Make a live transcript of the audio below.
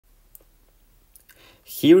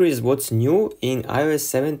Here is what's new in iOS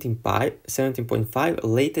 17.5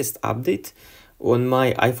 latest update on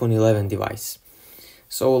my iPhone 11 device.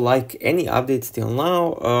 So like any update till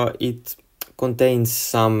now, it contains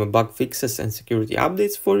some bug fixes and security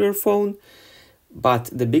updates for your phone. But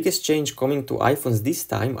the biggest change coming to iPhones this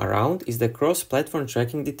time around is the cross-platform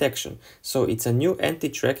tracking detection. So it's a new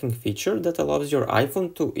anti-tracking feature that allows your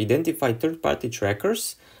iPhone to identify third-party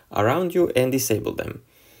trackers around you and disable them.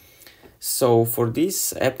 So for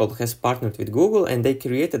this, Apple has partnered with Google and they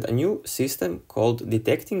created a new system called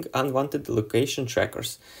Detecting Unwanted Location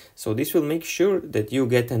Trackers. So this will make sure that you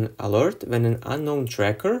get an alert when an unknown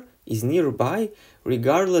tracker is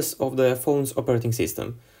regardless of the phone's operating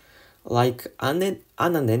system. Like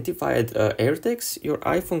unidentified AirTags, your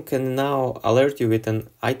iPhone can now alert you with an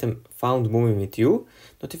item found moving with you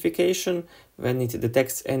notification when it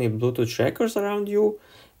detects any Bluetooth trackers around you.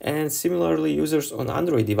 And similarly, users on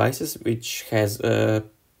Android devices, which has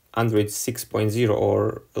Android 6.0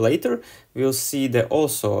 or later, will see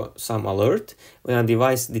also some alert when a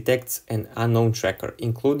device detects an unknown tracker,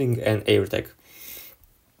 including an AirTag.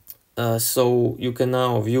 So you can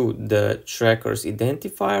now view the tracker's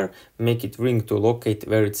identifier, make it ring to locate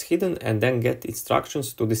where it's hidden, and then get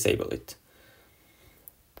instructions to disable it.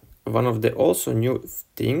 One of the also new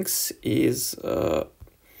things is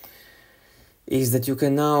that you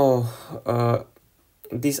can now,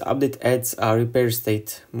 this update adds a repair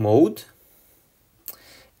state mode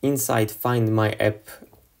inside Find My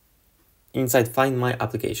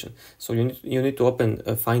application. So you need to open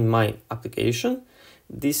Find My application.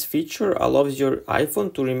 This feature allows your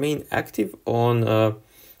iPhone to remain active on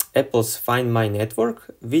Apple's Find My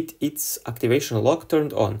network with its activation lock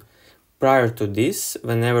turned on. Prior to this,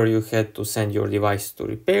 whenever you had to send your device to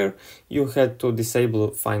repair, you had to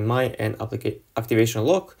disable Find My and activation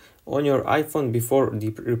lock on your iPhone before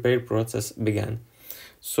the repair process began.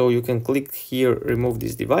 So you can click here, remove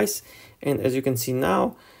this device, and as you can see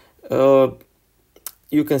now,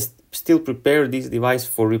 you can still prepare this device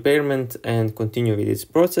for repairment and continue with this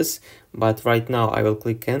process. But right now I will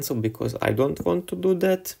click cancel because I don't want to do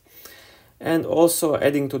that. And also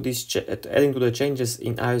adding to the changes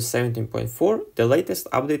in iOS 17.4, the latest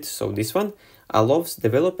update, so this one, allows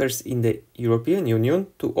developers in the European Union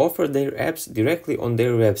to offer their apps directly on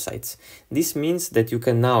their websites. This means that you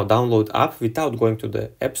can now download app without going to the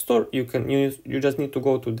App Store. You just need to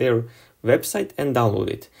go to their website and download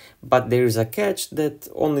it. But there is a catch that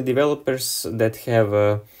only developers that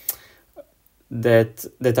have that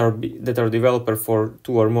are developer for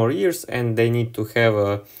 2 or more years and they need to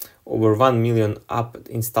have over 1 million app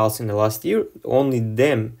installs in the last year, only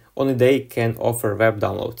they can offer web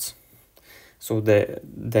downloads. So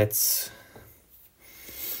that's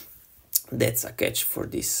a catch for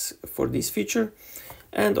this feature.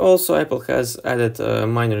 And also Apple has added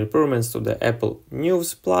minor improvements to the Apple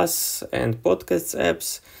News Plus and Podcasts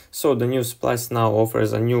apps. So the News Plus now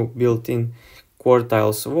offers a new built-in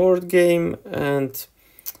quartiles word game and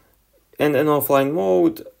an offline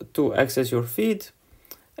mode to access your feed.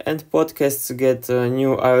 And Podcasts get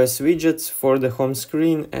new iOS widgets for the home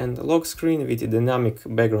screen and lock screen with dynamic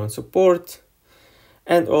background support.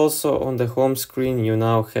 And also on the home screen you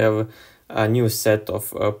now have a new set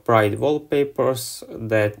of Pride wallpapers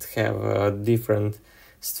that have different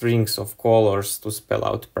strings of colors to spell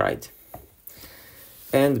out Pride.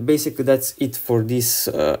 And basically that's it for this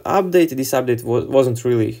update. This update wasn't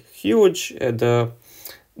really huge. The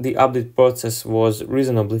update process was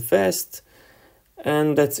reasonably fast.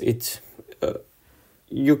 And that's it.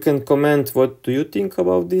 You can comment what do you think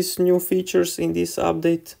about these new features in this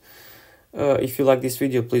update. If you like this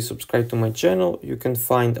video, please subscribe to my channel. You can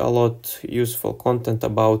find a lot useful content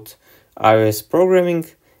about iOS programming,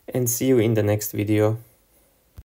 and see you in the next video.